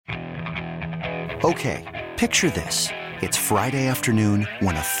Okay, picture this. It's Friday afternoon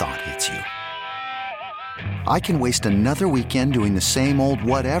when a thought hits you. I can waste another weekend doing the same old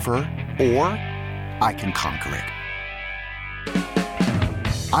whatever, or I can conquer it.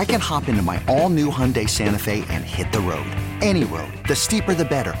 I can hop into my all-new Hyundai Santa Fe and hit the road. Any road. The steeper, the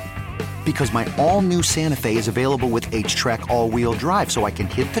better. Because my all-new Santa Fe is available with H-Track all-wheel drive, so I can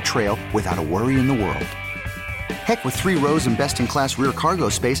hit the trail without a worry in the world. Heck, with 3 rows and best-in-class rear cargo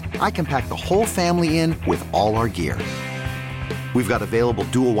space, I can pack the whole family in with all our gear. We've got available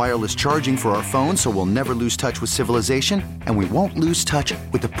dual wireless charging for our phones, so we'll never lose touch with civilization, and we won't lose touch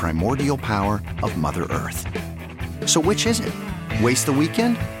with the primordial power of Mother Earth. So which is it? Waste the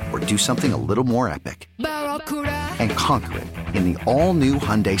weekend or do something a little more epic? And conquer it in the all-new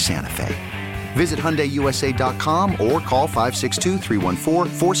Hyundai Santa Fe. Visit HyundaiUSA.com or call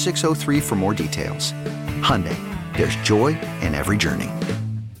 562-314-4603 for more details. Hyundai, there's joy in every journey.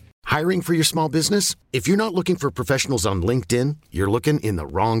 Hiring for your small business? If you're not looking for professionals on LinkedIn, you're looking in the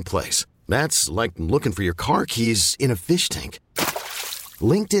wrong place. That's like looking for your car keys in a fish tank.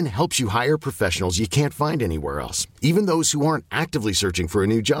 LinkedIn helps you hire professionals you can't find anywhere else, even those who aren't actively searching for a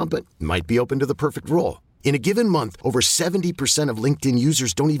new job but might be open to the perfect role. In a given month, over 70% of LinkedIn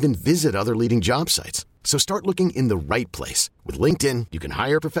users don't even visit other leading job sites. So start looking in the right place. With LinkedIn, you can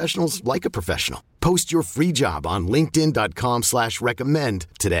hire professionals like a professional. Post your free job on linkedin.com/recommend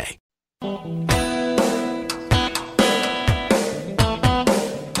today.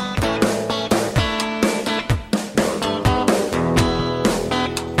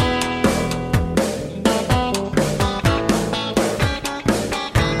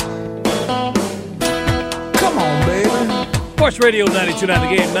 Sports Radio 92.9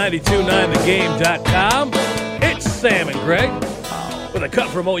 The Game, 929thegame.com. It's Sam and Greg with a cut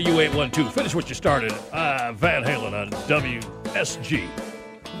from OU 812. Finish what you started. Van Halen on WSG.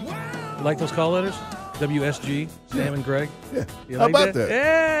 You like those call letters? WSG, Sam and Greg? Yeah. You How like about that? that?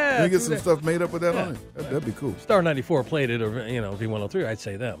 Yeah. Can you get some stuff made up with that on it? That'd be cool. Star 94 played it, or, V103, I'd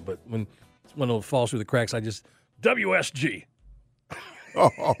say them. But when one of them falls through the cracks, I just, WSG.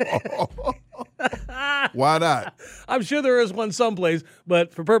 Why not? I'm sure there is one someplace,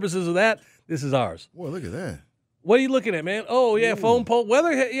 but for purposes of that, this is ours. Boy, look at that. What are you looking at, man? Oh, yeah, phone pole.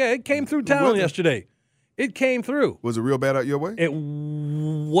 Weather, yeah, it came through town yesterday. It came through. Was it real bad out your way? It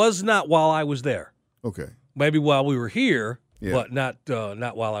was not while I was there. Okay. Maybe while we were here, but not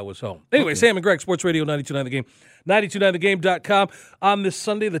while I was home. Anyway, Sam and Greg, Sports Radio 92.9 The Game, 929thegame.com. On this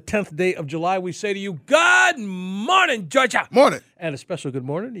Sunday, the 10th day of July, we say to you, good morning, Georgia. Morning. And a special good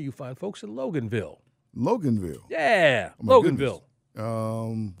morning to you fine folks in Loganville. Loganville. Yeah, Oh, my Loganville.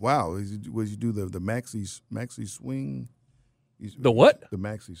 goodness. Wow. Was you do the maxi swing? The what? The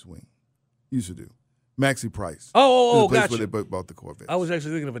maxi swing. You used to do. Maxi Price. Oh, the place gotcha. where they bought the Corvettes. I was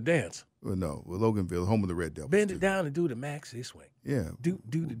actually thinking of a dance. Well, no, Loganville, home of the Red Devils. Bend it down and do the maxi swing. Yeah.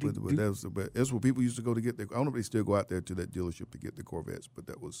 But that's where people used to go to get their. I don't know if they still go out there to that dealership to get the Corvettes, but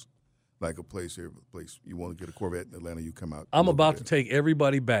that was like a place you want to get a Corvette in Atlanta, you come out. I'm about to take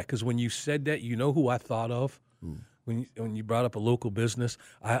everybody back because when you said that, you know who I thought of? Ooh. When you brought up a local business,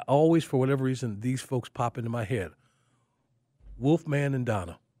 I always, for whatever reason, these folks pop into my head. Wolfman and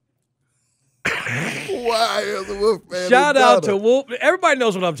Donna. Why is the Wolfman? Shout out to Wolf. Everybody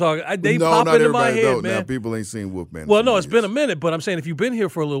knows what I'm talking. They pop into my head, don't. man. Now, people ain't seen Wolfman. Well, no, it's been a minute, but I'm saying if you've been here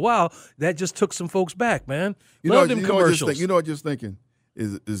for a little while, that just took some folks back, man. Love them commercials. You know what I'm just thinking?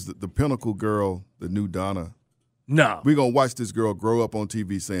 Is the pinnacle girl, the new Donna? No. We're going to watch this girl grow up on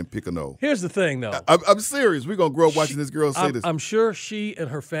TV saying pick a no. Here's the thing, though. I'm serious. We're going to grow up watching this girl say this. I'm sure she and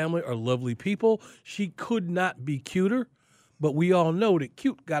her family are lovely people. She could not be cuter, but we all know that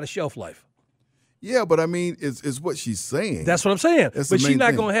cute got a shelf life. Yeah, but I mean, it's what she's saying. That's what I'm saying. That's but the she's main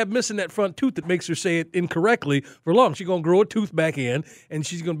not thing. going to have missing that front tooth that makes her say it incorrectly for long. She's going to grow a tooth back in, and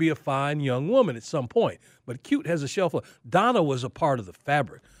she's going to be a fine young woman at some point. But cute has a shelf life. Donna was a part of the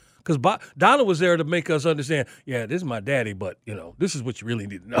fabric. Because Donna was there to make us understand, yeah, this is my daddy, but, this is what you really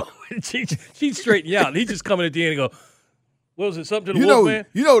need to know. She'd straighten you out. And he'd just come in at the end and go, what was it, something to the Wolfman?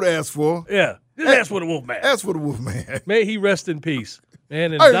 You know what to ask for. Yeah, just ask for the Wolfman. Ask for the Wolfman. May he rest in peace.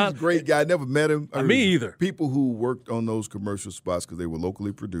 Man, and He's a great guy. Never met him. Me either. People who worked on those commercial spots because they were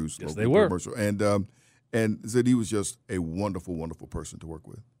locally produced. Yes, they were. Commercial, and said he was just a wonderful, wonderful person to work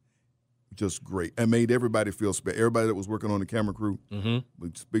with. Just great. And made everybody feel special. Everybody that was working on the camera crew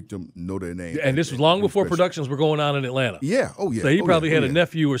would speak to them, know their name. And this was long before productions were going on in Atlanta. Yeah. Oh, yeah. So he probably had a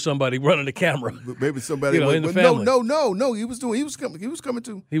nephew or somebody running the camera. Maybe somebody in the family. No. He was coming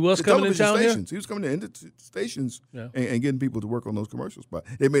to in town stations. here? He was coming to stations and getting people to work on those commercial spots.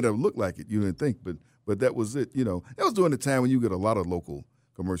 They made it look like it. You didn't think, but that was it. That was during the time when you get a lot of local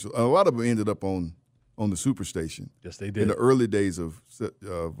commercials. A lot of them ended up on the Superstation. Yes, they did. In the early days of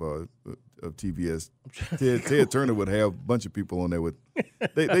TBS, Ted Turner would have a bunch of people on there with.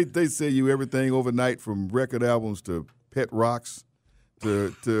 They sell you everything overnight, from record albums to pet rocks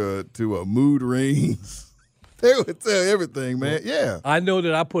to mood rings. They would sell everything, man. Yeah. I know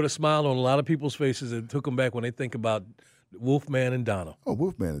that I put a smile on a lot of people's faces and took them back when they think about Wolfman and Donna. Oh,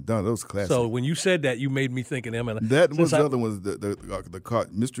 Wolfman and Donna, those classics. So when you said that, you made me think of them. And that was the other one, the car,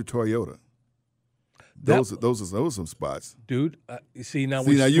 Mr. Toyota. Those are some spots, dude. You see now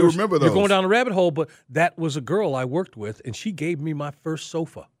you remember those. You're going down a rabbit hole, but that was a girl I worked with, and she gave me my first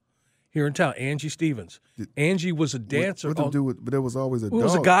sofa here in town. Angie Stevens. Angie was a dancer. What to do with? But there was always a dog. It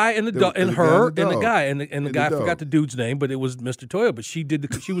was a guy and the dog, and her and the guy, and the guy. I dog. forgot the dude's name, but it was Mr. Toyota. But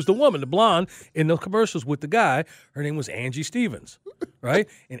she was the woman, the blonde in the commercials with the guy. Her name was Angie Stevens, right?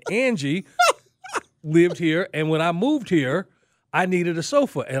 And Angie lived here, and when I moved here, I needed a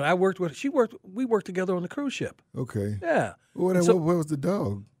sofa, and we worked together on the cruise ship. Okay. Yeah. What was the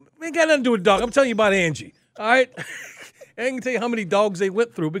dog? Ain't got nothing to do with dog. I'm telling you about Angie. All right. I can tell you how many dogs they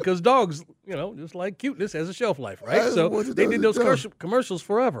went through, because dogs, just like cuteness, has a shelf life, right? So they did those commercials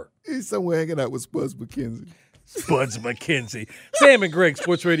forever. He's somewhere hanging out with Spuds McKenzie. Spuds McKenzie. Sam and Greg,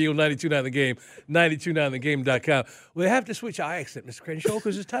 Sports Radio 92.9 The Game, 92.9thegame.com. We have to switch our accent, Mr. Crenshaw,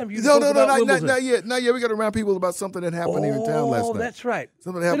 because it's time for you to talk about Wimbledon. Not yet. We got to remind people about something that happened here in town last night. Oh, that's right.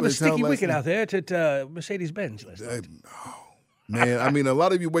 Something happened in town sticky last wicket night. out there at Mercedes-Benz last night. Man, I mean, a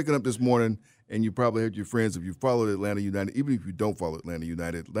lot of you waking up this morning, and you probably heard your friends, if you followed Atlanta United, even if you don't follow Atlanta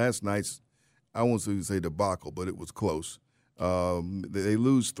United, last night's, I won't say debacle, but it was close. They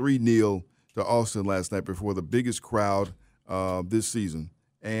lose 3-0 to Austin last night before the biggest crowd this season.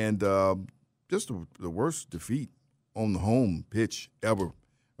 And just the worst defeat on the home pitch ever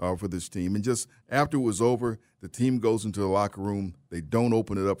for this team. And just after it was over, the team goes into the locker room. They don't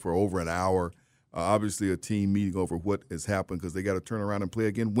open it up for over an hour. Obviously a team meeting over what has happened, because they got to turn around and play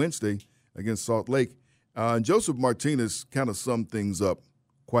again Wednesday against Salt Lake. And Joseph Martinez kind of summed things up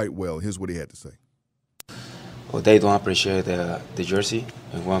quite well. Here's what he had to say. Well, they don't appreciate the jersey,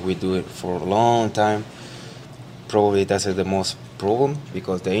 and when we do it for a long time, probably that's the most problem,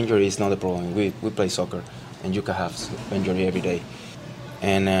 because the injury is not a problem. We play soccer, and you can have injury every day.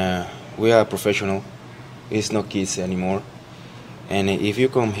 And we are professional. It's not kids anymore. And if you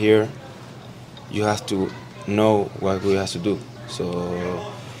come here, you have to know what we have to do. So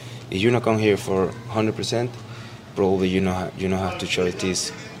if you not come here for 100%, probably you know have to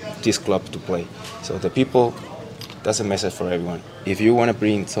choose this club to play. So the people, that's a message for everyone. If you want to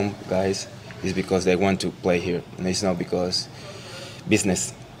bring some guys, it's because they want to play here, and it's not because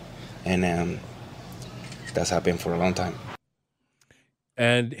business. And that's happened for a long time.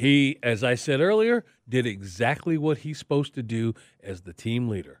 And he, as I said earlier, did exactly what he's supposed to do as the team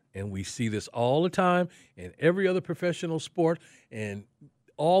leader. And we see this all the time in every other professional sport, and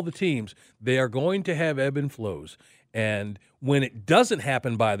all the teams. They are going to have ebb and flows. And when it doesn't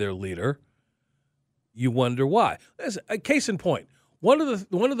happen by their leader, you wonder why. As a case in point, one of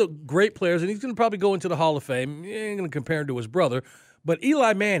the great players, and he's going to probably go into the Hall of Fame. You ain't going to compare him to his brother, but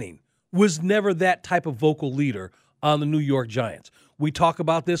Eli Manning was never that type of vocal leader on the New York Giants. We talk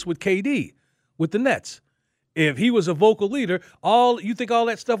about this with KD, with the Nets. If he was a vocal leader, you think all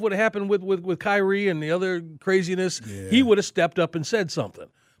that stuff would have happened with Kyrie and the other craziness? Yeah. He would have stepped up and said something.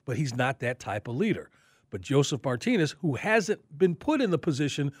 But he's not that type of leader. But Joseph Martinez, who hasn't been put in the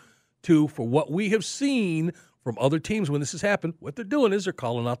position to, for what we have seen from other teams when this has happened, what they're doing is they're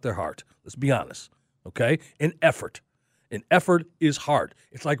calling out their heart. Let's be honest, okay? An effort. An effort is hard.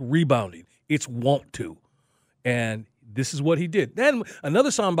 It's like rebounding. It's want to. And this is what he did. Then another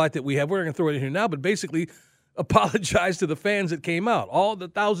soundbite that we have, we're not going to throw it in here now, but basically apologize to the fans that came out. All the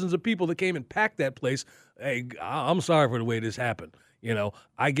thousands of people that came and packed that place. Hey, I'm sorry for the way this happened.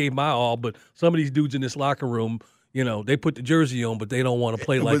 I gave my all, but some of these dudes in this locker room, they put the jersey on, but they don't want to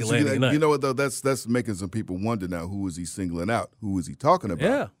play like Atlanta United. You know what, though? That's making some people wonder now, who is he singling out? Who is he talking about?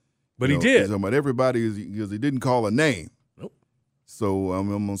 Yeah, but he did. He's talking about everybody because he didn't call a name. Nope. So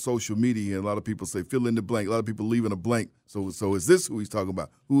I'm on social media, and a lot of people say, fill in the blank. A lot of people leaving a blank. So is this who he's talking about?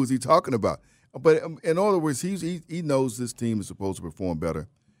 Who is he talking about? But in other words, he knows this team is supposed to perform better,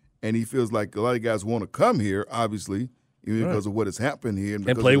 and he feels like a lot of guys want to come here, obviously, even because of what has happened here. And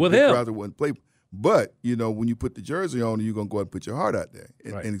play with him. But, when you put the jersey on, you're going to go out and put your heart out there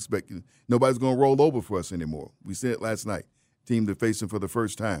and expect nobody's going to roll over for us anymore. We said it last night. Team they're facing for the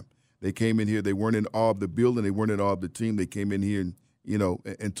first time. They came in here. They weren't in awe of the building. They weren't in awe of the team. They came in here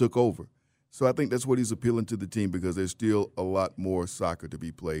and took over. So I think that's what he's appealing to the team, because there's still a lot more soccer to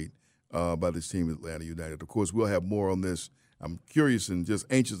be played by this team, Atlanta United. Of course, we'll have more on this I'm curious and just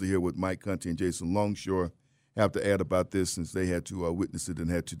anxious to hear what Mike Conte and Jason Longshore have to add about this, since they had to witness it and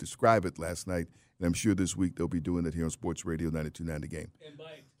had to describe it last night. And I'm sure this week they'll be doing it here on Sports Radio 92.9 The Game.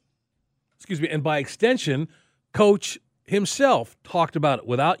 And by extension, Coach himself talked about it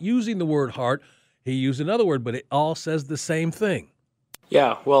without using the word heart. He used another word, but it all says the same thing.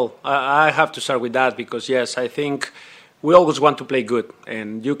 Yeah, well, I have to start with that because, yes, I think we always want to play good.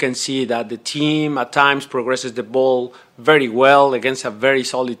 And you can see that the team at times progresses the ball very well against a very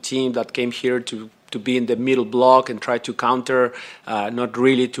solid team that came here to be in the middle block and try to counter, not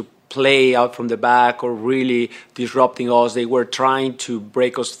really to play out from the back or really disrupting us. They were trying to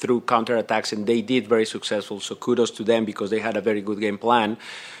break us through counterattacks, and they did very successful. So kudos to them because they had a very good game plan.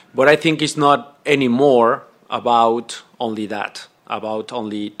 But I think it's not anymore about only that, about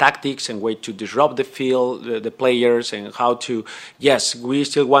only tactics and way to disrupt the field, the players, and how to, yes, we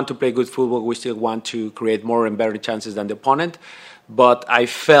still want to play good football. We still want to create more and better chances than the opponent. But I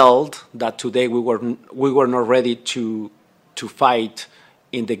felt that today we were not ready to fight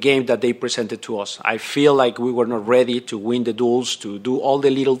in the game that they presented to us. I feel like we were not ready to win the duels, to do all the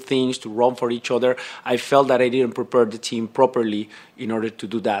little things, to run for each other. I felt that I didn't prepare the team properly in order to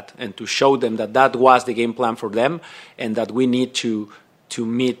do that and to show them that that was the game plan for them and that we need to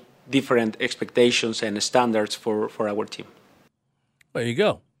meet different expectations and standards for our team. There you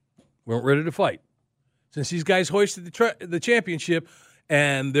go. We're ready to fight. Since these guys hoisted the championship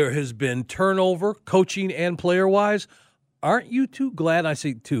and there has been turnover, coaching and player-wise, aren't you too glad? I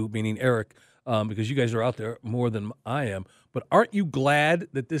say two, meaning Eric, because you guys are out there more than I am, but aren't you glad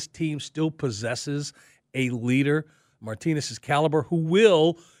that this team still possesses a leader, Martinez's caliber,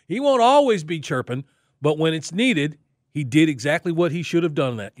 he won't always be chirping, but when it's needed, he did exactly what he should have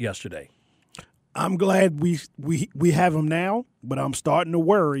done yesterday. I'm glad we have him now, but I'm starting to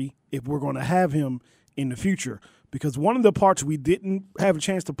worry if we're going to have him in the future, because one of the parts we didn't have a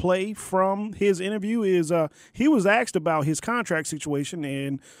chance to play from his interview is he was asked about his contract situation,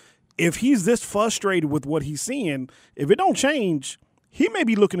 and if he's this frustrated with what he's seeing, if it don't change, he may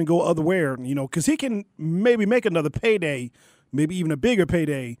be looking to go otherwhere, because he can maybe make another payday, maybe even a bigger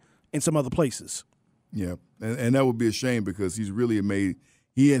payday in some other places. Yeah, and that would be a shame because he's really made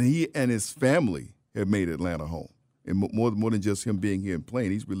he and his family have made Atlanta home, and more than just him being here and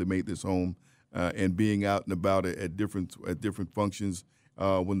playing, he's really made this home. And being out and about at different functions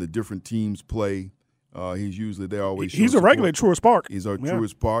when the different teams play, he's usually there. Always he's a regular at Truist Park. He's at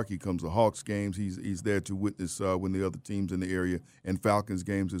Truist Park. He comes to Hawks games. He's there to witness when the other teams in the area and Falcons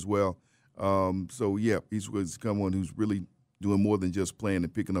games as well. So yeah, he's someone who's really doing more than just playing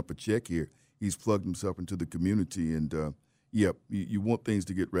and picking up a check here. He's plugged himself into the community, and you want things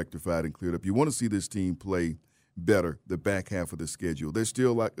to get rectified and cleared up. You want to see this team play better the back half of the schedule. There's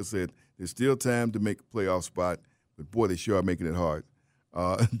still, like I said, there's still time to make a playoff spot, but boy, they sure are making it hard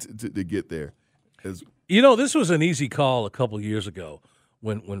to get there. This was an easy call a couple of years ago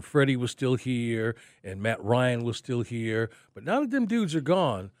when Freddie was still here and Matt Ryan was still here, but now that them dudes are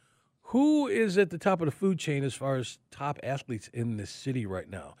gone, who is at the top of the food chain as far as top athletes in this city right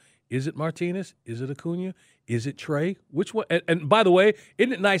now? Is it Martinez? Is it Acuna? Is it Trey? Which one? And by the way,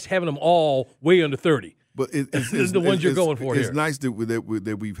 isn't it nice having them all way under 30? But it's the ones you're going for here. It's nice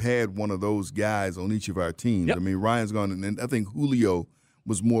that we've had one of those guys on each of our teams. Yep. I mean, Ryan's gone, and I think Julio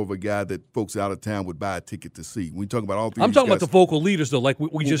was more of a guy that folks out of town would buy a ticket to see. When we talk about all three, I'm talking about the vocal leaders, though, like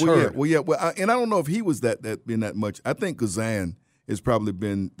we just heard. And I don't know if he was that much. I think Gazan has probably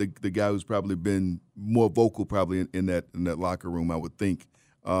been the guy who's probably been more vocal, probably in that locker room. I would think.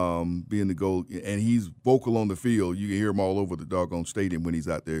 Being the goal, and he's vocal on the field. You can hear him all over the doggone stadium when he's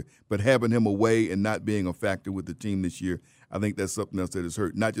out there. But having him away and not being a factor with the team this year, I think that's something else that has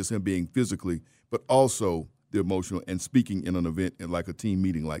hurt. Not just him being physically, but also the emotional and speaking in an event and like a team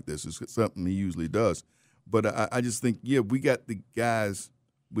meeting like this. It's something he usually does. But I just think, we got the guys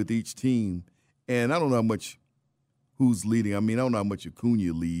with each team, and I don't know how much who's leading. I mean, I don't know how much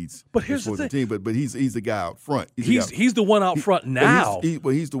Acuna leads. But here's the thing. But he's the guy out front. He's the one out front now.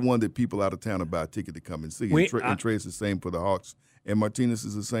 He's the one that people out of town buy a ticket to come and see. And Trey's the same for the Hawks, and Martinez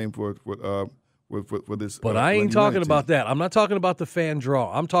is the same for this. But I ain't talking about that. I'm not talking about the fan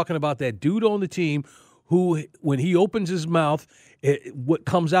draw. I'm talking about that dude on the team who, when he opens his mouth, what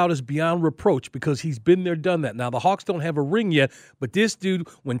comes out is beyond reproach because he's been there, done that. Now, the Hawks don't have a ring yet, but this dude,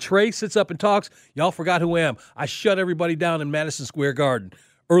 when Trey sits up and talks, y'all forgot who I am. I shut everybody down in Madison Square Garden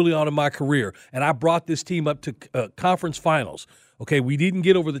early on in my career, and I brought this team up to conference finals. Okay, we didn't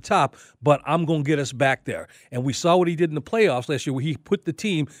get over the top, but I'm going to get us back there. And we saw what he did in the playoffs last year where he put the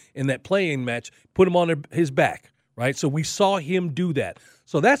team in that playing match, put him on his back, right? So we saw him do that.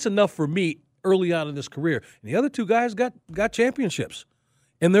 So that's enough for me early on in his career. And the other two guys got championships,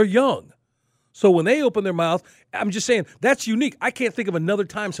 and they're young. So when they open their mouth, I'm just saying that's unique. I can't think of another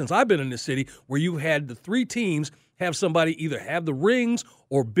time since I've been in this city where you had the three teams have somebody either have the rings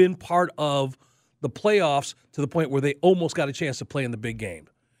or been part of the playoffs to the point where they almost got a chance to play in the big game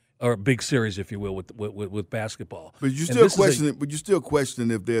or big series, if you will, with basketball. But you still question it. But you still question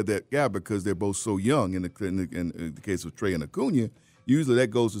if they're that guy because they're both so young. In the case of Trey and Acuna, usually that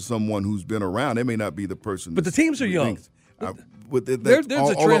goes to someone who's been around. They may not be the person. But the teams are young. There's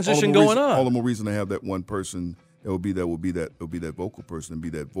a transition going on. All the more reason to have that one person that will be that vocal person and be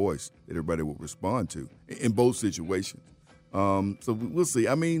that voice that everybody will respond to in both situations. So we'll see.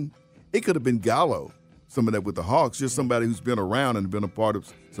 I mean, it could have been Gallo, some of that with the Hawks, just somebody who's been around and been a part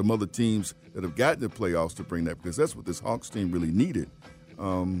of some other teams that have gotten to the playoffs to bring that, because that's what this Hawks team really needed.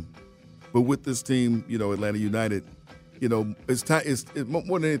 But with this team, Atlanta United, it's time. It's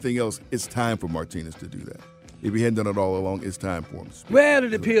more than anything else, it's time for Martinez to do that. If he hadn't done it all along, it's time for him to speak. Well,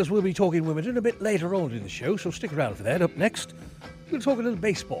 it appears we'll be talking Wimbledon a bit later on in the show, so stick around for that. Up next, we're going to talk a little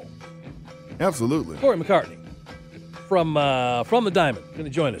baseball. Absolutely. Corey McCartney from the Diamond going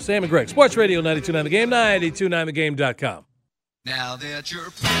to join us. Sam and Greg, Sports Radio 92.9 The Game, 92.9thegame.com. Now that your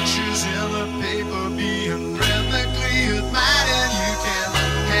picture's in the paper being rhythmically admired, you can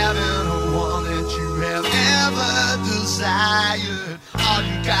have any one that you have ever desired. All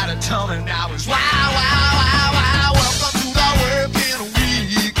you gotta tell me now is wow, wow, wow, wow. Welcome to the working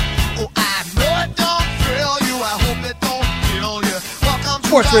week. Oh, I know it don't thrill you. I hope it don't kill you. Welcome to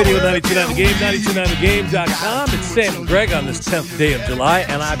Sports Radio 92.9 The Game, 92.9thegame.com. It's Sam and Greg on this 10th day of July,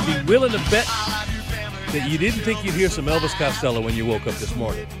 and I'd be willing to bet that you didn't think you'd hear some Elvis Costello when you woke up this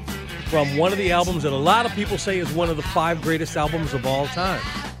morning. From one of the albums that a lot of people say is one of the 5 greatest albums of all time.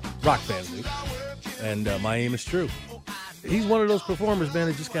 Rock fans do. And My Aim Is True. He's one of those performers, man,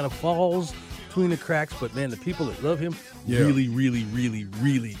 that just kind of falls between the cracks, but, man, the people that love him really, really, really,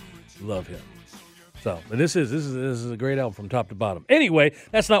 really love him. So, but this is a great album from top to bottom. Anyway,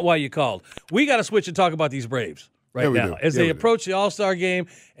 that's not why you called. We got to switch and talk about these Braves now as they approach the All-Star game,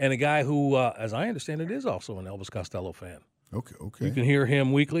 and a guy who, as I understand it, is also an Elvis Costello fan. Okay. You can hear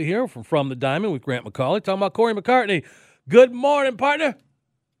him weekly here from the Diamond with Grant McCauley, talking about Corey McCartney. Good morning, partner.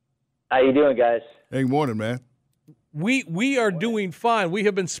 How you doing, guys? Hey, morning, man. We are doing fine. We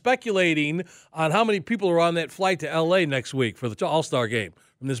have been speculating on how many people are on that flight to L.A. next week for the All-Star game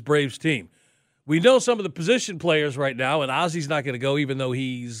from this Braves team. We know some of the position players right now, and Ozzy's not going to go, even though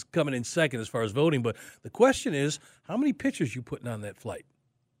he's coming in second as far as voting. But the question is, how many pitchers you putting on that flight?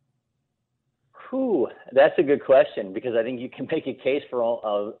 That's a good question, because I think you can make a case for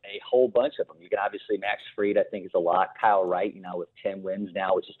a whole bunch of them. You can obviously, Max Fried, I think, is a lot. Kyle Wright, with 10 wins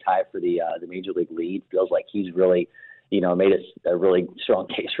now, which is tied for the major league lead, feels like he's really, made a really strong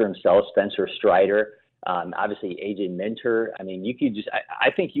case for himself. Spencer Strider, obviously AJ Minter. I mean, you could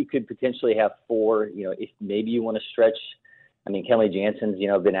I think you could potentially have 4. If maybe you want to stretch. I mean, Kenley Jansen's,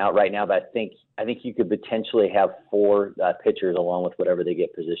 been out right now, but I think you could potentially have 4 pitchers along with whatever they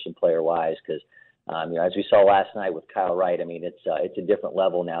get position player wise, because. As we saw last night with Kyle Wright, I mean, it's a different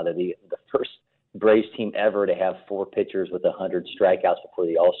level now. They're the first Braves team ever to have 4 pitchers with 100 strikeouts before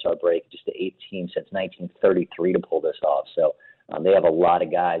the All-Star break, just the 8th team since 1933 to pull this off. So they have a lot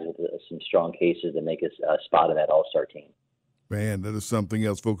of guys with some strong cases that make a spot in that All-Star team. Man, that is something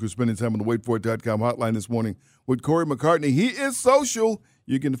else, folks. We're spending time on the WaitForIt.com hotline this morning with Corey McCartney. He is social.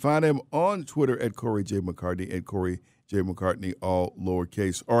 You can find him on Twitter at Corey J. McCartney, at Corey J. McCartney, all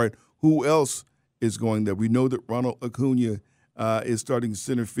lowercase. All right, who else is going there? We know that Ronald Acuna is starting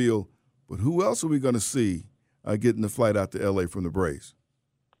center field, but who else are we going to see getting the flight out to L.A. from the Braves?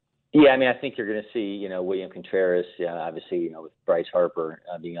 Yeah, I mean, I think you're going to see, William Contreras, obviously, with Bryce Harper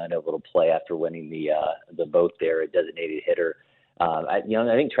being unable to play after winning the vote there, a designated hitter. I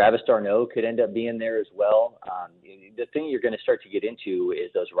think Travis d'Arnaud could end up being there as well. The thing you're going to start to get into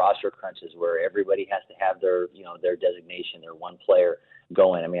is those roster crunches where everybody has to have their designation, their one player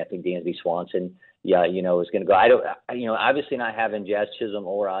going. I mean, I think Dansby Swanson, is going to go. Obviously not having Jazz Chisholm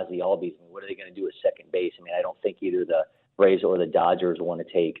or Ozzy Albies. I mean, what are they going to do at second base? I mean, I don't think either the Braves or the Dodgers want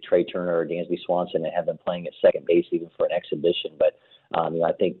to take Trey Turner or Dansby Swanson and have them playing at second base even for an exhibition. But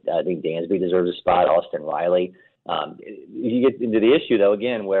I think Dansby deserves a spot. Austin Riley. You get into the issue though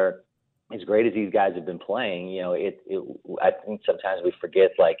again where as great as these guys have been playing, I think sometimes we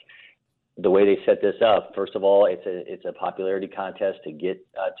forget like the way they set this up. First of all, it's a popularity contest to get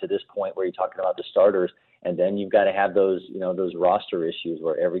to this point where you're talking about the starters, and then you've got to have those roster issues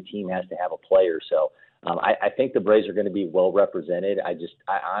where every team has to have a player. So I think the Braves are going to be well represented. I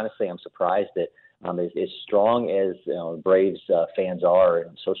honestly I'm surprised that As strong as Braves fans are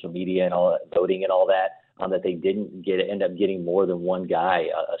and social media and all that, voting and all that, that they didn't end up getting more than one guy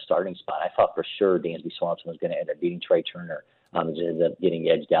a starting spot. I thought for sure Dansby Swanson was going to end up beating Trey Turner. Just ended up getting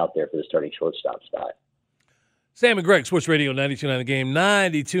edged out there for the starting shortstop spot. Sam and Greg, Sports Radio 92.9 The Game,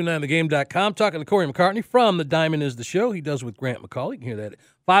 92.9thegame.com. Talking to Corey McCartney from The Diamond is the Show. He does with Grant McCauley. You can hear that at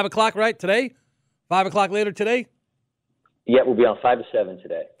 5 o'clock, right, today? 5 o'clock later today? Yeah, we'll be on 5 to 7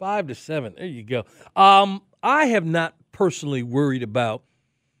 today. 5 to 7. There you go. I have not personally worried about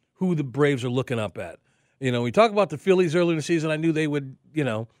who the Braves are looking up at. We talked about the Phillies earlier in the season. I knew they would,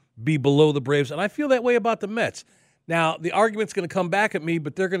 be below the Braves, and I feel that way about the Mets. Now, the argument's going to come back at me,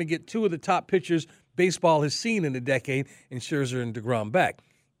 but they're going to get two of the top pitchers baseball has seen in a decade, in Scherzer and DeGrom back.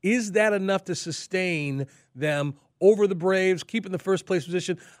 Is that enough to sustain them over the Braves, keeping the first place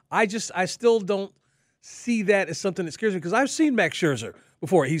position? I still don't see that as something that scares me, because I've seen Max Scherzer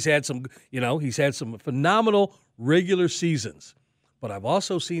before. He's had some phenomenal regular seasons, but I've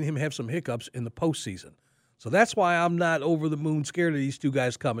also seen him have some hiccups in the postseason. So that's why I'm not over the moon scared of these two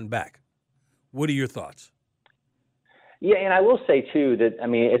guys coming back. What are your thoughts? Yeah, and I will say, too, that,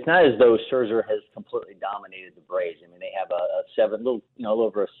 it's not as though Scherzer has completely dominated the Braves. They have a little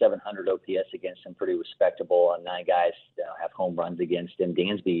over a 700 OPS against him, pretty respectable, and 9 guys have home runs against him.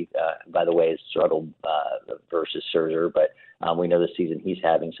 Dansby, by the way, has struggled versus Scherzer, but we know the season he's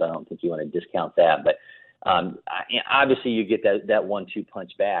having, so I don't think you want to discount that. But obviously you get that 1-2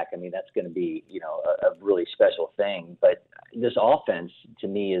 punch back. That's going to be, a really special thing. But this offense, to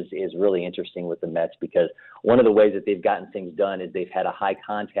me, is really interesting with the Mets, because one of the ways that they've gotten things done is they've had a high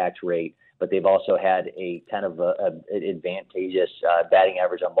contact rate, but they've also had a kind of an advantageous batting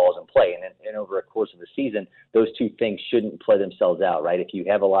average on balls in play. And over a course of the season, those two things shouldn't play themselves out, right? If you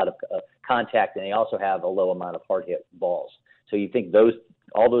have a lot of contact and they also have a low amount of hard hit balls. So you think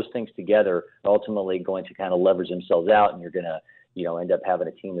all those things together are ultimately going to kind of leverage themselves out, and you're going to, end up having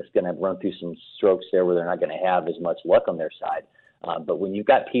a team that's going to run through some strokes there where they're not going to have as much luck on their side. But when you've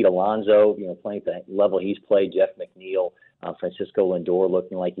got Pete Alonso, playing at the level he's played, Jeff McNeil, Francisco Lindor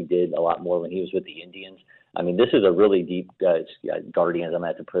looking like he did a lot more when he was with the Indians. This is a really deep Guardians. I'm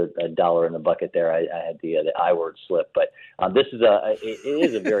going to have to put $1 in the bucket there. I had the I word slip, but this is it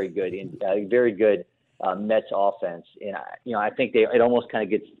is a very good Mets offense, and I think it almost kind of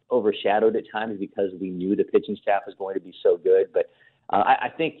gets overshadowed at times because we knew the pitching staff was going to be so good. But I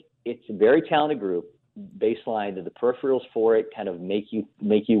think it's a very talented group. Baseline, the peripherals for it kind of make you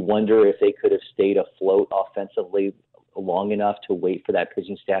wonder if they could have stayed afloat offensively long enough to wait for that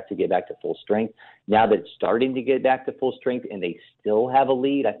pitching staff to get back to full strength. Now that it's starting to get back to full strength and they still have a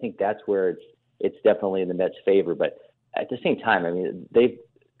lead, I think that's where it's definitely in the Mets' favor. But at the same time,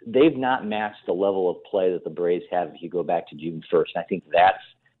 they've not matched the level of play that the Braves have if you go back to June 1st. And I think that's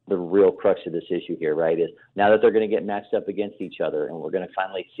the real crux of this issue here, right, is now that they're going to get matched up against each other and we're going to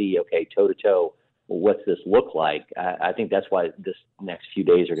finally see, okay, toe-to-toe, what's this look like? I think that's why this next few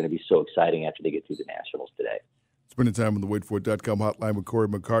days are going to be so exciting after they get through the Nationals today. Spending time on the waitfor.com hotline with Corey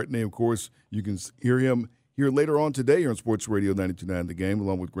McCartney. Of course, you can hear him here later on today here on Sports Radio 92.9 The Game,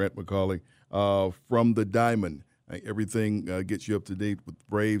 along with Grant McCauley from The Diamond. Everything gets you up to date with the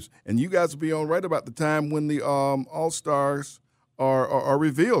Braves. And you guys will be on right about the time when the All-Stars are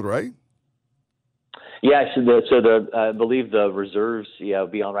revealed, right? Yeah, I believe the reserves will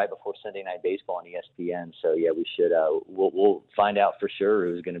be on right before Sunday Night Baseball on ESPN. So, yeah, we should we'll find out for sure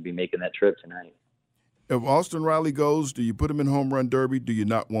who's going to be making that trip tonight. If Austin Riley goes, do you put him in home run derby? Do you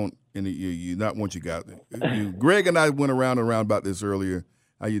not want any? You not want your guys? Greg and I went around and around about this earlier.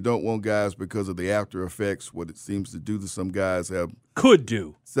 How you don't want guys because of the after effects, what it seems to do to some guys could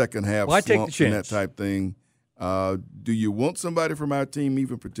do second half slumps and that type thing. Do you want somebody from our team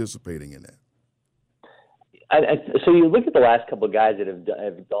even participating in that? So you look at the last couple of guys that have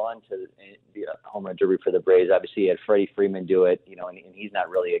gone to the home run derby for the Braves. Obviously, you had Freddie Freeman do it, and he's not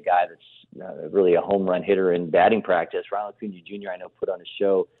really a guy that's really a home run hitter in batting practice. Ronald Acuna Jr. I know put on a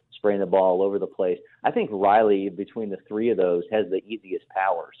show, spraying the ball all over the place. I think Riley, between the three of those, has the easiest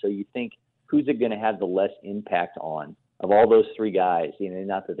power. So you think, who's it going to have the less impact on? Of all those three guys,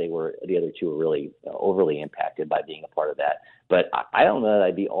 not that the other two were really overly impacted by being a part of that. But I don't know that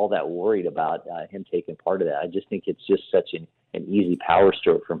I'd be all that worried about him taking part of that. I just think it's just such an easy power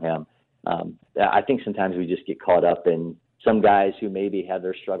stroke from him. I think sometimes we just get caught up in some guys who maybe have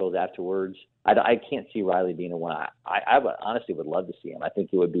their struggles afterwards. I can't see Riley being a one. I honestly would love to see him. I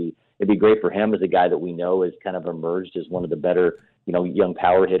think it'd be great for him as a guy that we know has kind of emerged as one of the better, young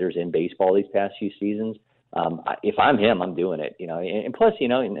power hitters in baseball these past few seasons. If I'm him, I'm doing it, and plus,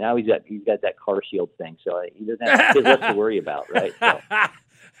 now he's got that car shield thing, so he doesn't have less to worry about, right? So.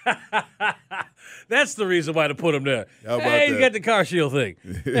 That's the reason why to put him there. How about hey, you that? got the car shield thing.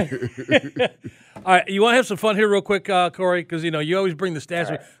 All right, you want to have some fun here real quick, Corey? Because, you always bring the stats.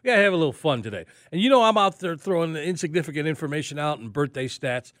 Right. We got to have a little fun today. And I'm out there throwing the insignificant information out and birthday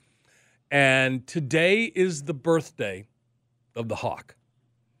stats. And today is the birthday of the Hawk.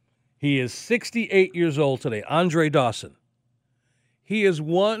 He is 68 years old today, Andre Dawson. He is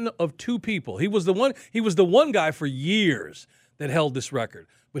one of two people. He was the one guy for years that held this record.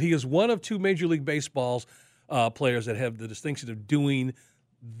 But he is one of two Major League Baseball players that have the distinction of doing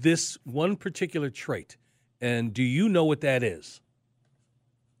this one particular trait. And do you know what that is?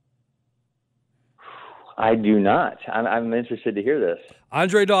 I do not. I'm interested to hear this.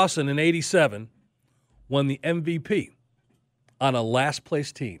 Andre Dawson in 87 won the MVP on a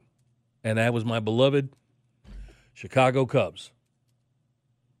last-place team. And that was my beloved Chicago Cubs.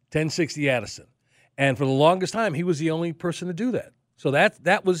 1060 Addison. And for the longest time, he was the only person to do that. So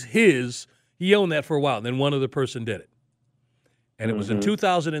that was his. He owned that for a while. And then one other person did it. And it was in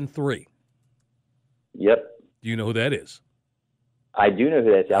 2003. Yep. Do you know who that is? I do know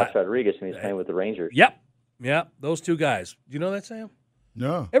who that is. Alex Rodriguez, when he's playing with the Rangers. Yep. Those two guys. Do you know that, Sam?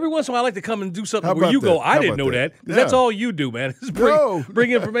 No. Every once in a while, I like to come and do something where you go, I didn't know that. Because that's all you do, man. Is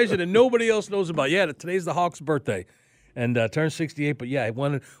bring information that nobody else knows about. Yeah, today's the Hawks' birthday. And turned 68. But, yeah, he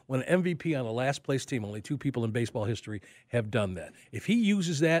won an MVP on a last-place team. Only two people in baseball history have done that. If he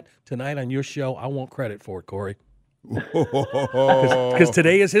uses that tonight on your show, I want credit for it, Corey. Because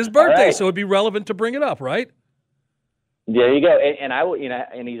today is his birthday, so it'd be relevant to bring it up, right? There you go. And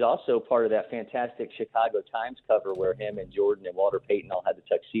and he's also part of that fantastic Chicago Times cover where him and Jordan and Walter Payton all had the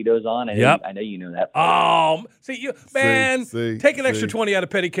tuxedos on. And I know you know that. Take an extra 20 out of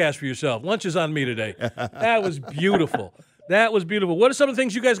petty cash for yourself. Lunch is on me today. That was beautiful. That was beautiful. What are some of the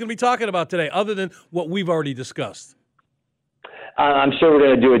things you guys are going to be talking about today, other than what we've already discussed? I'm sure we're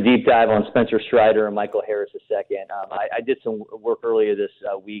going to do a deep dive on Spencer Strider and Michael Harris a second. I did some work earlier this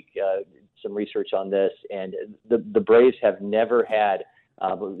week, some research on this, and the Braves have never had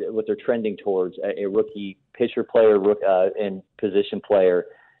what they're trending towards a rookie pitcher player and position player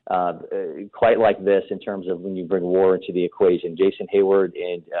quite like this in terms of when you bring WAR into the equation. Jason Hayward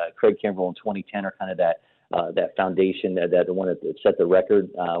and Craig Kimbrell in 2010 are kind of that foundation, that the one that set the record.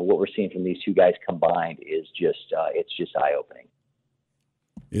 What we're seeing from these two guys combined is it's just eye-opening.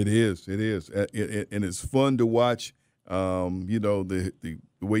 It is, and it's fun to watch. The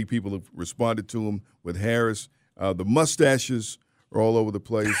way people have responded to him with Harris. The mustaches are all over the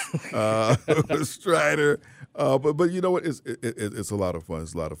place. Strider, but you know what? It's a lot of fun.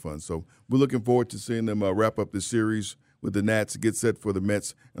 It's a lot of fun. So we're looking forward to seeing them wrap up this series with the Nats, get set for the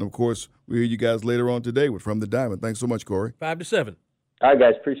Mets, and of course we'll hear you guys later on today with From the Diamond. Thanks so much, Corey. 5 to 7. All right,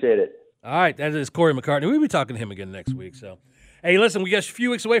 guys, appreciate it. All right, that is Corey McCartney. We'll be talking to him again next week. So. Hey, listen, we got a few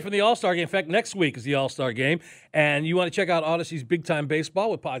weeks away from the All-Star Game. In fact, next week is the All-Star Game. And you want to check out Odyssey's Big Time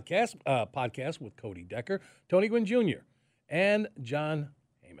Baseball with podcast with Cody Decker, Tony Gwynn Jr., and John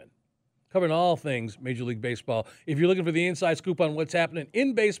Heyman. Covering all things Major League Baseball. If you're looking for the inside scoop on what's happening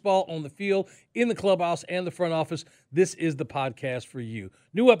in baseball, on the field, in the clubhouse, and the front office, this is the podcast for you.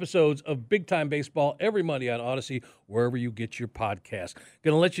 New episodes of Big Time Baseball every Monday on Odyssey, wherever you get your podcast.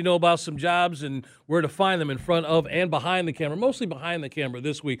 Going to let you know about some jobs and where to find them in front of and behind the camera, mostly behind the camera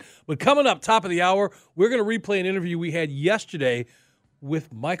this week. But coming up, top of the hour, we're going to replay an interview we had yesterday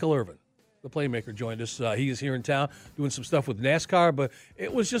with Michael Irvin. The playmaker joined us. He is here in town doing some stuff with NASCAR, but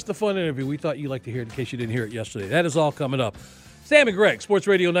it was just a fun interview. We thought you'd like to hear it in case you didn't hear it yesterday. That is all coming up. Sam and Greg, Sports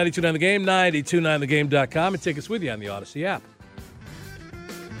Radio 92.9 The Game, 929thegame.com, and take us with you on the Odyssey app.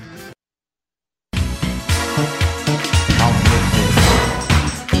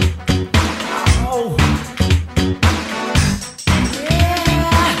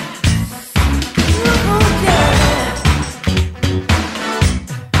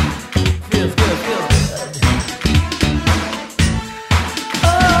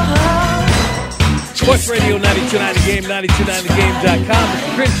 Sports Radio 92.9 The Game, 929thegame.com.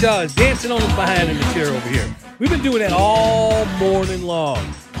 Mr. Crenshaw is dancing on his behind in the chair over here. We've been doing that all morning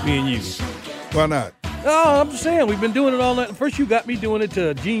long, me and you. Why not? Oh, I'm just saying, we've been doing it all night. First, you got me doing it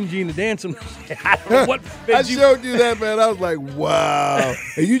to Gene the dancing. I don't know what. I showed you that, man. I was like, wow.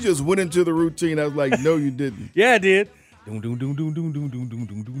 And you just went into the routine. I was like, no, you didn't. Yeah, I did.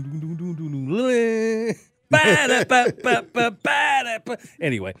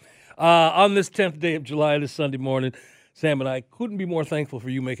 Anyway. On this 10th day of July, this Sunday morning, Sam and I couldn't be more thankful for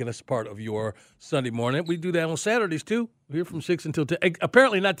you making us part of your Sunday morning. We do that on Saturdays, too. We're here from 6 until 10.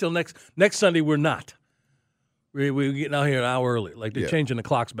 Apparently not till next Sunday, we're not. We're getting out here an hour early, like they're changing the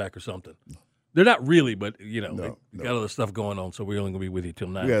clocks back or something. They're not really, but they No. got other stuff going on, so we're only going to be with you till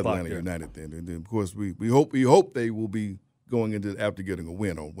 9 We got o'clock. Atlanta there. United then. And then, of course, we hope they will be going into after getting a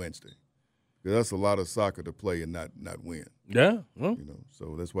win on Wednesday. Because that's a lot of soccer to play and not win. Yeah. Well,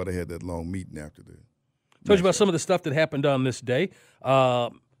 So that's why they had that long meeting after the. told you about some of the stuff that happened on this day.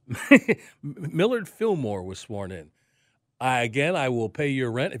 Millard Fillmore was sworn in. I will pay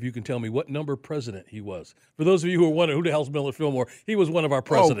your rent if you can tell me what number president he was. For those of you who are wondering who the hell's Millard Fillmore, he was one of our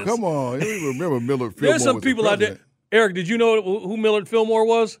presidents. Oh, come on. You don't even remember Millard Fillmore. There's some was the people out there. president. Eric, did you know who Millard Fillmore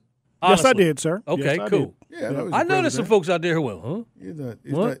was? Yes, I Honestly. did, sir. Okay, Yes, I cool. did. Yeah, I know there's some folks out there who went, huh?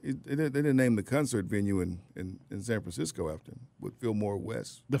 They didn't name the concert venue in San Francisco after him with Fillmore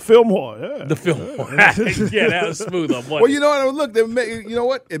West. The Fillmore, yeah. The Fillmore. Yeah, that was smooth on one. Well, you know what? Look, you know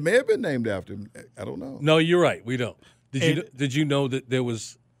what? It may have been named after him. I don't know. No, you're right. We don't. Did you know that there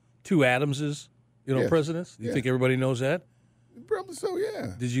was two Adamses, Yes. presidents? You Yeah. think everybody knows that? Probably so,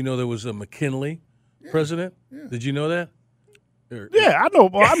 yeah. Did you know there was a McKinley president? Yeah. Did you know that? Yeah, I know.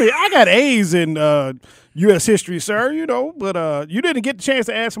 Well, I mean, I got A's in U.S. history, sir. But you didn't get the chance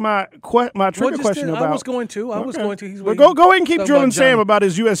to answer my trivia question about. I was going to. He's But go ahead and keep talking drilling about Sam Johnny. about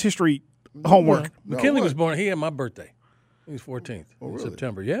his U.S. history homework. McKinley what? was born. He had my birthday. He was 14th in really?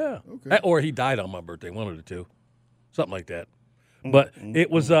 September. Yeah. Okay. Or he died on my birthday. One of the two, something like that. But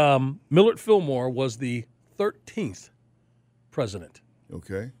it was Millard Fillmore was the 13th president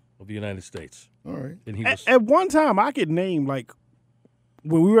Okay. of the United States, All right. and he was. At one time, I could name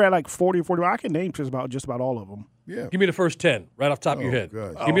when we were at 40 or 41, I could name just about all of them. Yeah. Give me the first 10 right off the top of your head.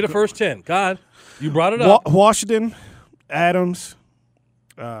 gosh. Give me the first 10. God, you brought it up. Washington, Adams.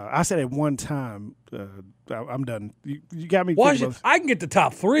 I said at one time. I'm done. You got me. thinking Washington, about- I can get the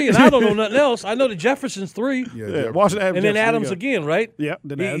top 3, and I don't know nothing else. I know the Jefferson's 3, Yeah, Yeah, Jefferson. Washington, and then Jefferson, Adams yeah. again, right? Yeah,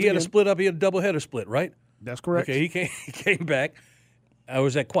 then he Adams had a again. split up. He had a doubleheader split, right? That's correct. Okay, he came back. I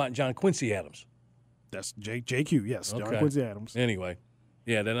was at John Quincy Adams. That's JQ. Yes, John Okay. Quincy Adams. Anyway,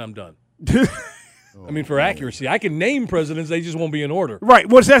 yeah, then I'm done. I mean, for accuracy, I can name presidents; they just won't be in order. Right.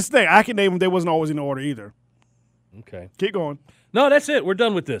 Well, that's the thing. I can name them. They wasn't always in order either. Okay. Keep going. No, that's it. We're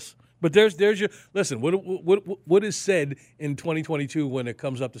done with this. But there's your listen. What is said in 2022 when it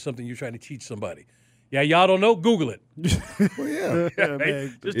comes up to something you're trying to teach somebody? Yeah, y'all don't know. Google it. Well, yeah. Yeah,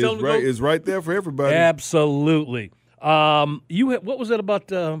 man. Just tell them to go. It's right there for everybody. Absolutely. What was that about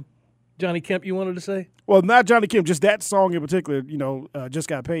Johnny Kemp? You wanted to say? Well, not Johnny Kemp, just that song in particular. Just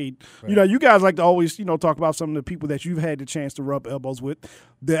got paid. Right. You guys like to always, talk about some of the people that you've had the chance to rub elbows with.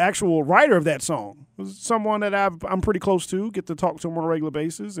 The actual writer of that song was someone that I'm pretty close to. Get to talk to him on a regular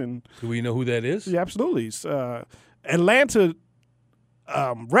basis, and Do we know who that is? yeah, absolutely. It's, Atlanta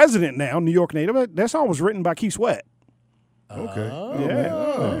resident now, New York native. That song was written by Keith Sweat. Okay. Oh, Yeah.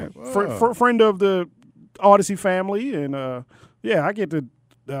 man. Oh, Friend of the Odyssey family, and I get to.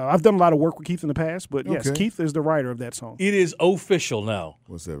 I've done a lot of work with Keith in the past, but yes, Okay. Keith is the writer of that song. It is official now.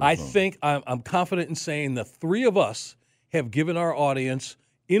 What's that I song? think I'm confident in saying the three of us have given our audience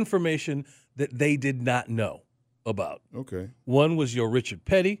information that they did not know about. Okay. One was your Richard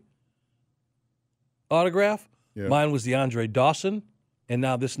Petty autograph. Yeah. Mine was the Andre Dawson, and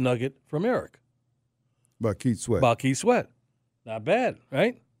now this nugget from Eric By Keith Sweat. about Keith Sweat. Not bad,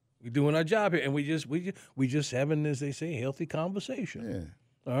 right? We're doing our job here, and we just having, as they say, healthy conversation. Yeah.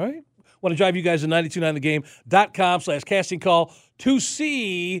 All right. Want to drive you guys to 929thegame.com/casting call to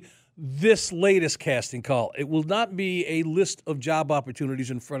see this latest casting call. It will not be a list of job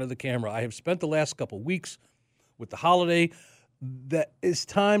opportunities in front of the camera. I have spent the last couple of weeks with the holiday. That it's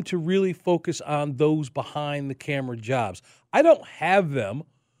time to really focus on those behind the camera jobs. I don't have them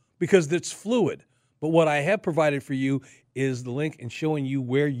because it's fluid. But what I have provided for you is the link and showing you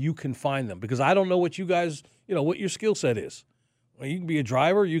where you can find them, because I don't know what you guys, what your skill set is. Well, you can be a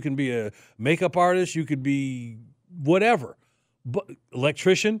driver, you can be a makeup artist, you could be whatever, but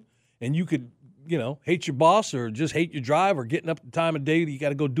electrician, and you could, hate your boss or just hate your drive or getting up the time of day that you got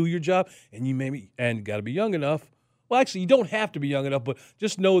to go do your job, and you got to be young enough. Well, actually, you don't have to be young enough, but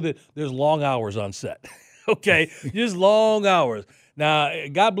just know that there's long hours on set. Okay, just long hours. Now,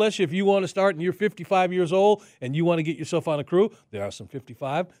 God bless you if you want to start and you're 55 years old and you want to get yourself on a crew. There are some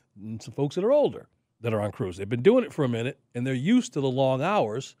 55 and some folks that are older that are on crews. They've been doing it for a minute, and they're used to the long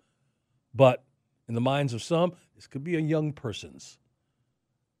hours. But in the minds of some, this could be a young person's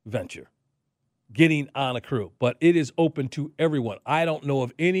venture, getting on a crew. But it is open to everyone. I don't know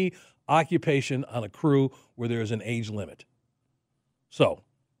of any occupation on a crew where there is an age limit. So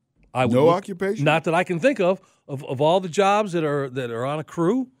I would No occupation? Not that I can think of all the jobs that are on a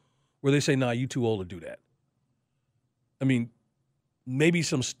crew where they say, nah, you too old to do that. I mean, maybe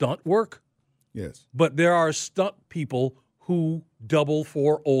some stunt work, Yes. but there are stunt people who double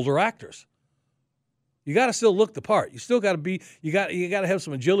for older actors. You got to still look the part. You still got to be. You got to have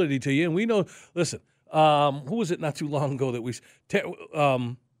some agility to you. And we know. Listen, who was it not too long ago that we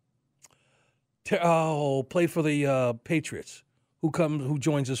played for the Patriots? Who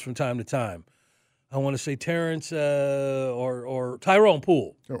joins us from time to time? I want to say Terrence or Tyrone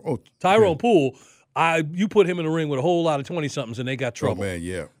Poole. Tyrone Poole. You put him in the ring with a whole lot of 20-somethings and they got trouble. Oh man,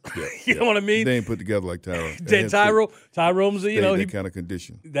 yeah. You know what I mean? They ain't put together like Tyrone. Tyrone's he kind of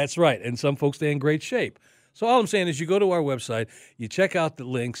condition. That's right, and some folks stay in great shape. So all I'm saying is you go to our website, you check out the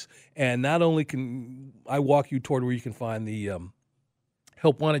links, and not only can I walk you toward where you can find the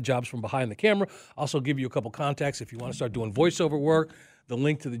help wanted jobs from behind the camera, also give you a couple contacts if you want to start doing voiceover work. The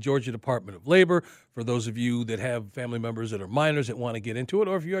link to the Georgia Department of Labor for those of you that have family members that are minors that want to get into it,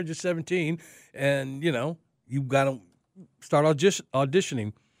 or if you are just 17 and, you've got to start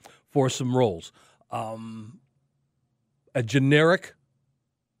auditioning for some roles. A generic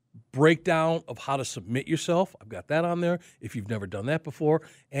breakdown of how to submit yourself. I've got that on there if you've never done that before,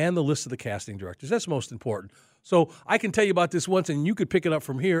 and the list of the casting directors. That's most important. So I can tell you about this once, and you could pick it up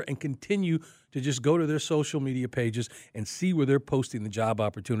from here and continue to just go to their social media pages and see where they're posting the job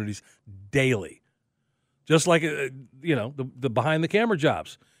opportunities daily. Just like, the behind-the-camera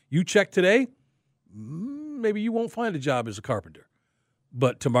jobs. You check today, maybe you won't find a job as a carpenter.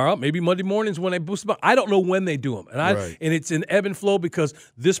 But tomorrow, maybe Monday mornings when they boost them up. I don't know when they do them. And it's an ebb and flow because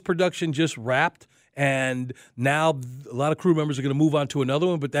this production just wrapped, and now a lot of crew members are going to move on to another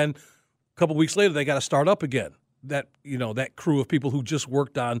one, but then a couple weeks later, they got to start up again. That crew of people who just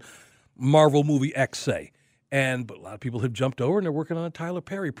worked on Marvel movie X, say. But a lot of people have jumped over and they're working on a Tyler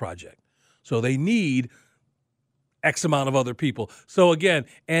Perry project. So they need X amount of other people. So again,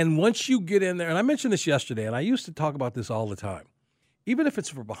 and once you get in there, and I mentioned this yesterday, and I used to talk about this all the time. Even if it's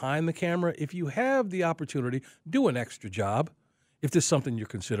for behind the camera, if you have the opportunity, do an extra job if there's something you're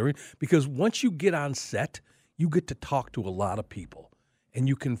considering. Because once you get on set, you get to talk to a lot of people. And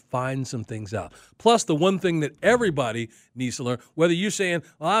you can find some things out. Plus, the one thing that everybody needs to learn, whether you're saying,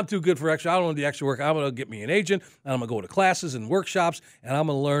 well, I'm too good for extra, I don't want to do extra work, I'm going to get me an agent, and I'm going to go to classes and workshops, and I'm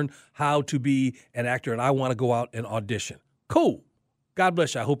going to learn how to be an actor, and I want to go out and audition. Cool. God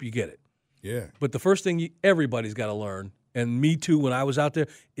bless you. I hope you get it. Yeah. But the first thing everybody's got to learn, and me too when I was out there,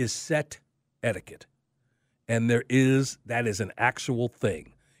 is set etiquette. And that is an actual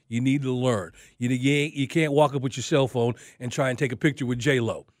thing. You need to learn. You can't walk up with your cell phone and try and take a picture with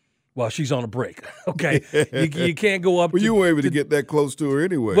J-Lo while she's on a break, okay? you can't go up. Well, you weren't able to get that close to her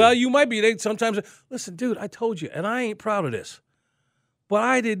anyway. Well, you might be. Sometimes, listen, dude, I told you, and I ain't proud of this, but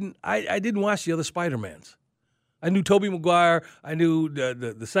I didn't watch the other Spider-Mans. I knew Tobey Maguire. I knew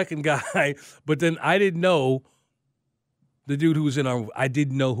the second guy, but then I didn't know the dude who was in our, I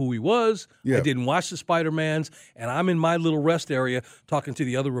didn't know who he was. Yeah. I didn't watch the Spider-Mans, and I'm in my little rest area talking to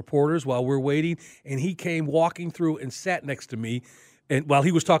the other reporters while we're waiting, and he came walking through and sat next to me, and while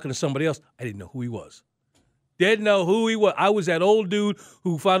he was talking to somebody else, I didn't know who he was. Didn't know who he was. I was that old dude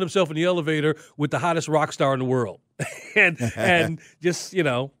who found himself in the elevator with the hottest rock star in the world, and just,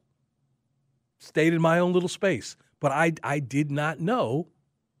 stayed in my own little space. But I did not know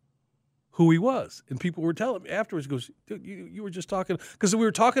who he was. And people were telling me afterwards, goes, dude, you were just talking, because we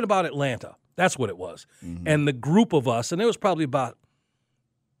were talking about Atlanta. That's what it was. Mm-hmm. And the group of us, and there was probably about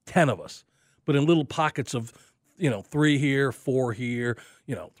 10 of us, but in little pockets of, 3 here, 4 here,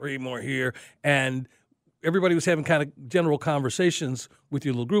 3 more here. And everybody was having kind of general conversations with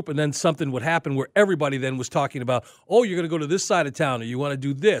your little group, and then something would happen where everybody then was talking about, oh, you're going to go to this side of town, or you want to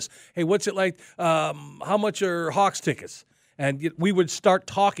do this. Hey, what's it like? How much are Hawks tickets? And we would start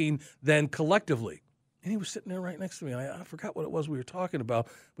talking then collectively. And he was sitting there right next to me. I forgot what it was we were talking about,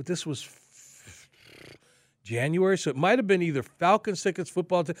 but this was January, so it might have been either Falcons tickets,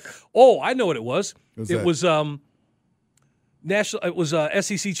 football tickets. Oh, I know what it was. It was national. It was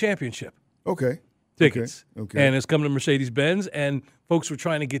SEC championship. Okay. Tickets. Okay. And it's coming to Mercedes-Benz, and folks were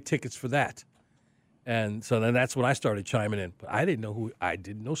trying to get tickets for that. And so then that's when I started chiming in. But I didn't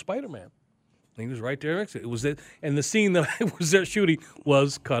know Spider-Man. He was right there next to it. It was it, and the scene that I was there shooting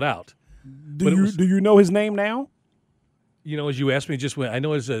was cut out. Do you know his name now? As you asked me, just when I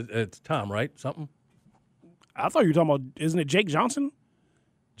know it's Tom, right? Something. I thought you were talking about, isn't it Jake Johnson?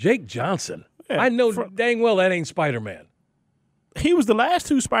 Jake Johnson. Yeah, I know dang well that ain't Spider-Man. He was the last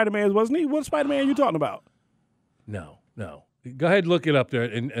 2 Spider-Mans, wasn't he? What Spider-Man are you talking about? No. Go ahead and look it up there,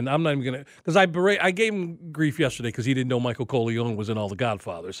 and I'm not even going to – because I gave him grief yesterday because he didn't know Michael Corleone was in all the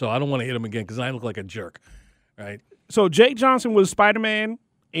Godfather, so I don't want to hit him again because I look like a jerk, right? So Jake Johnson was Spider-Man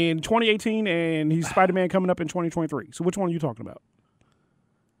in 2018, and he's Spider-Man coming up in 2023. So which one are you talking about?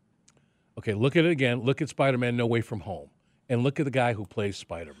 Okay, look at it again. Look at Spider-Man No Way From Home, and look at the guy who plays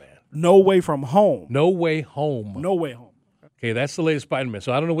Spider-Man. No Way from Home. No Way Home. No Way Home. Okay, that's the latest Spider-Man.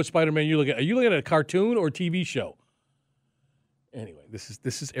 So I don't know what Spider-Man you're looking at. Are you looking at a cartoon or a TV show? Anyway, this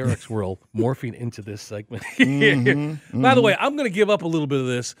is Eric's world morphing into this segment. By the way, I'm going to give up a little bit of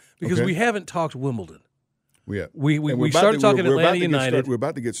this because we haven't talked Wimbledon. We started talking Atlanta United. We're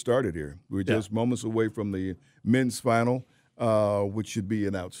about to get started here. We're just moments away from the men's final, which should be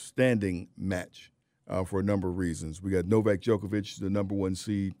an outstanding match for a number of reasons. We got Novak Djokovic, the number one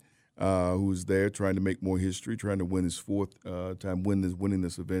seed, who's there trying to make more history, trying to win his fourth time winning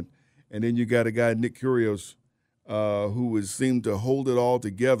this event. And then you got a guy, Nick Kyrgios, who has seemed to hold it all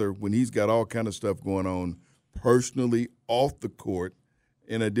together when he's got all kind of stuff going on personally off the court,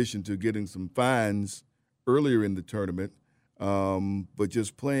 in addition to getting some fines earlier in the tournament, but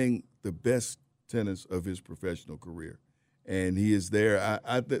just playing the best tennis of his professional career. And he is there.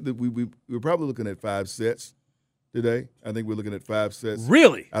 We're probably looking at 5 sets today. I think we're looking at 5 sets.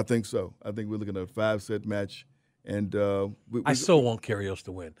 Really? I think so. I think we're looking at a 5-set match. And I still want Kyrgios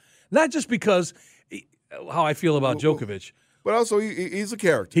to win. Not just because how I feel about Djokovic. But also he's a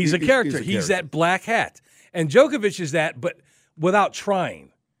character. He's a character. He's that black hat. And Djokovic is that, but without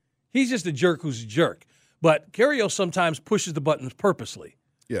trying. He's just a jerk who's a jerk. But Kyrgios sometimes pushes the buttons purposely.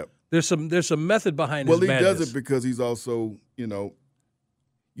 Yeah. There's some method behind his madness. Well, he does it because he's also, you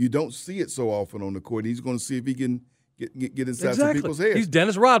don't see it so often on the court. He's going to see if he can get inside some people's heads. He's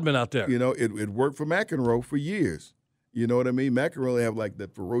Dennis Rodman out there. It worked for McEnroe for years. You know what I mean? McEnroe have like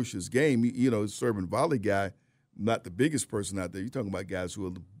that ferocious game. Serving volley guy, not the biggest person out there. You're talking about guys who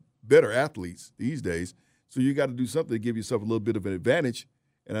are better athletes these days. So you got to do something to give yourself a little bit of an advantage.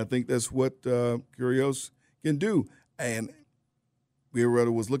 And I think that's what Kyrgios can do. And we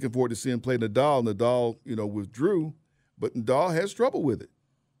was looking forward to seeing him play Nadal. Nadal, withdrew, but Nadal has trouble with it.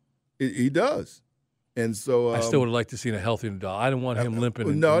 He does. And so I still would have liked to see a healthy Nadal. I didn't want him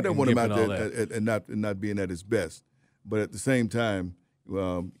limping. No, I didn't want him out there and not being at his best. But at the same time,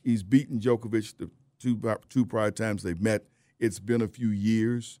 he's beaten Djokovic the two prior times they've met. It's been a few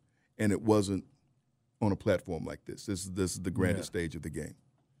years, and it wasn't on a platform like this. This is the grandest stage of the game.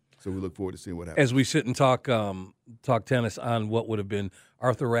 So we look forward to seeing what happens. As we sit and talk tennis on what would have been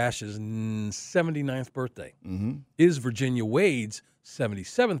Arthur Ashe's 79th birthday, is Virginia Wade's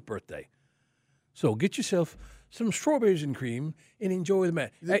 77th birthday. So get yourself some strawberries and cream and enjoy the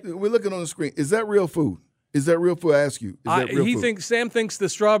match. We're looking on the screen. Is that real food? Is that real food? I ask you. Is that real food? Sam thinks the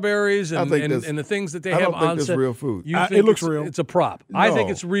strawberries and the things that they have on set. I don't think that's real food. It looks real. It's a prop. No. I think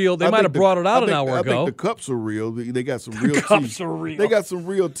it's real. They might have brought it out an hour ago. I think the cups are real. They got some real tea. Cups are real. They got some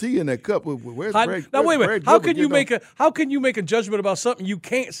real tea in that cup. Where's Greg? Now wait a minute. How can you make a judgment about something you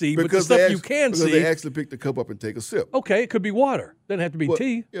can't see, but the stuff you can see? Because they actually pick the cup up and take a sip. Okay, it could be water. Doesn't have to be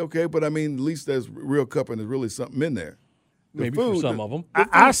tea. Okay, but I mean, at least there's real cup and there's really something in there. Maybe for some of them.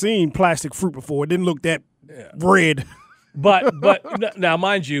 I seen plastic fruit before. It didn't look that red. But now,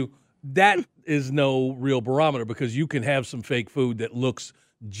 mind you, that is no real barometer because you can have some fake food that looks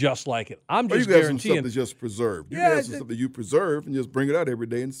just like it. I'm just guaranteeing. Some stuff that's just preserved. You can have some stuff that you preserve and just bring it out every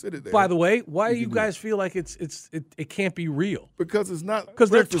day and sit it there. By the way, why do you guys feel like it can't be real? Because it's not. Because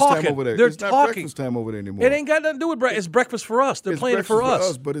they're talking time over there. They're it's talking. Not breakfast time over there anymore. It ain't got nothing to do with breakfast. It's breakfast for us. They're playing it for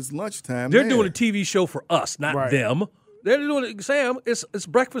us. But it's lunchtime. They're doing a TV show for us, not them. They're doing it, Sam. It's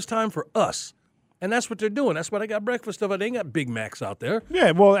breakfast time for us. And that's what they're doing. That's why they got breakfast stuff. They ain't got Big Macs out there. Yeah,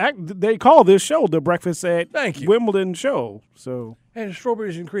 well, they call this show the Breakfast at Thank you. Wimbledon Show. So, and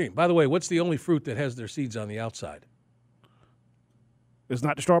strawberries and cream. By the way, what's the only fruit that has their seeds on the outside? It's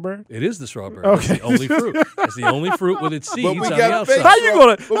not the strawberry? It is the strawberry. Okay. That's the only fruit. It's the only fruit with its seeds on the outside. How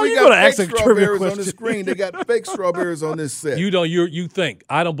you gonna ask a trivia question? On the screen. They got fake strawberries on this set. You think.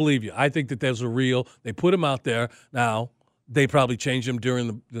 I don't believe you. I think that there's a real. They put them out there. Now, they probably change them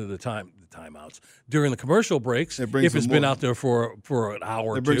during the timeouts. During the commercial breaks, if it's been out there for an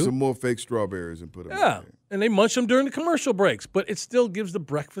hour or two. They bring some more fake strawberries and put them out there. And they munch them during the commercial breaks. But it still gives the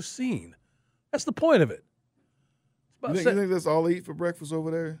breakfast scene. That's the point of it. You think that's all they eat for breakfast over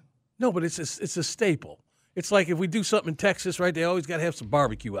there? No, but it's a staple. It's like if we do something in Texas, right, they always got to have some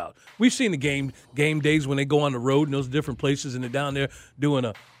barbecue out. We've seen the game days when they go on the road in those different places and they're down there doing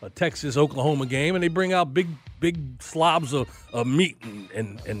a Texas-Oklahoma game, and they bring out big slobs of meat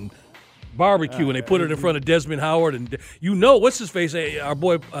and barbecue, and they put it in front of Desmond Howard. And what's his face? Our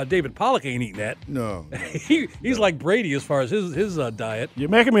boy David Pollock ain't eating that. No. He's like Brady as far as his diet. You're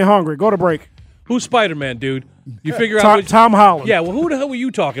making me hungry. Go to break. Who's Spider-Man, dude? You figure out Tom Holland. Yeah, well, who the hell were you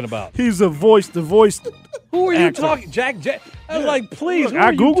talking about? He's the voice. Who are you actor. talking? Jack. I was like, please. Look,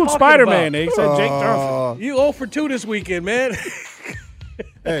 I googled Spider-Man. They said Jake You Johnson. 0 for 2 this weekend, man.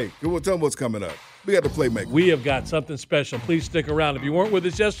 Hey, tell them what's coming up. We got the playmaker. We have got something special. Please stick around. If you weren't with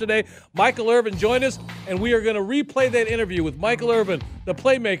us yesterday, Michael Irvin joined us, and we are going to replay that interview with Michael Irvin, the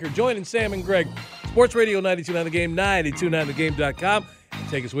playmaker, joining Sam and Greg. Sports Radio 92.9 The Game, 929thegame.com.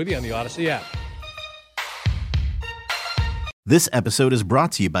 Take us with you on the Odyssey app. This episode is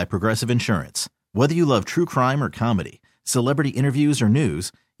brought to you by Progressive Insurance. Whether you love true crime or comedy, celebrity interviews or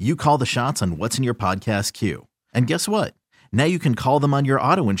news, you call the shots on what's in your podcast queue. And guess what? Now you can call them on your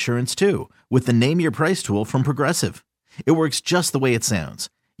auto insurance too with the Name Your Price tool from Progressive. It works just the way it sounds.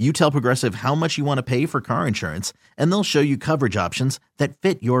 You tell Progressive how much you want to pay for car insurance, and they'll show you coverage options that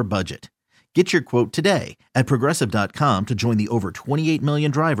fit your budget. Get your quote today at Progressive.com to join the over 28 million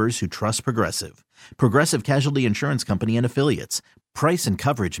drivers who trust Progressive. Progressive Casualty Insurance Company and Affiliates. Price and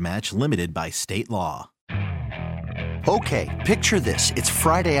coverage match limited by state law. Okay, picture this. It's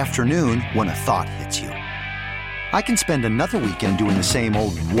Friday afternoon when a thought hits you. I can spend another weekend doing the same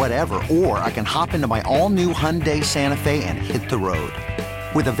old whatever, or I can hop into my all-new Hyundai Santa Fe and hit the road.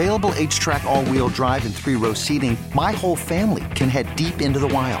 With available H-Track all-wheel drive and 3-row seating, my whole family can head deep into the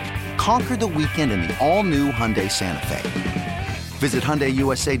wild. Conquer the weekend in the all-new Hyundai Santa Fe. Visit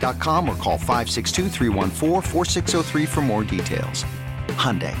HyundaiUSA.com or call 562-314-4603 for more details.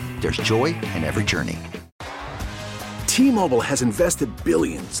 Hyundai, there's joy in every journey. T-Mobile has invested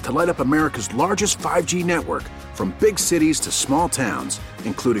billions to light up America's largest 5G network, from big cities to small towns,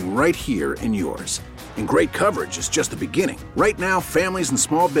 including right here in yours. And great coverage is just the beginning. Right now, families and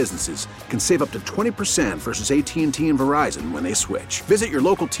small businesses can save up to 20% versus AT&T and Verizon when they switch. Visit your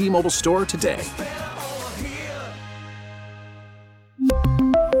local T-Mobile store today.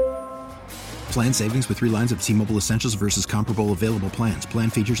 Plan savings with 3 lines of T-Mobile Essentials versus comparable available plans. Plan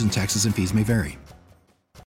features and taxes and fees may vary.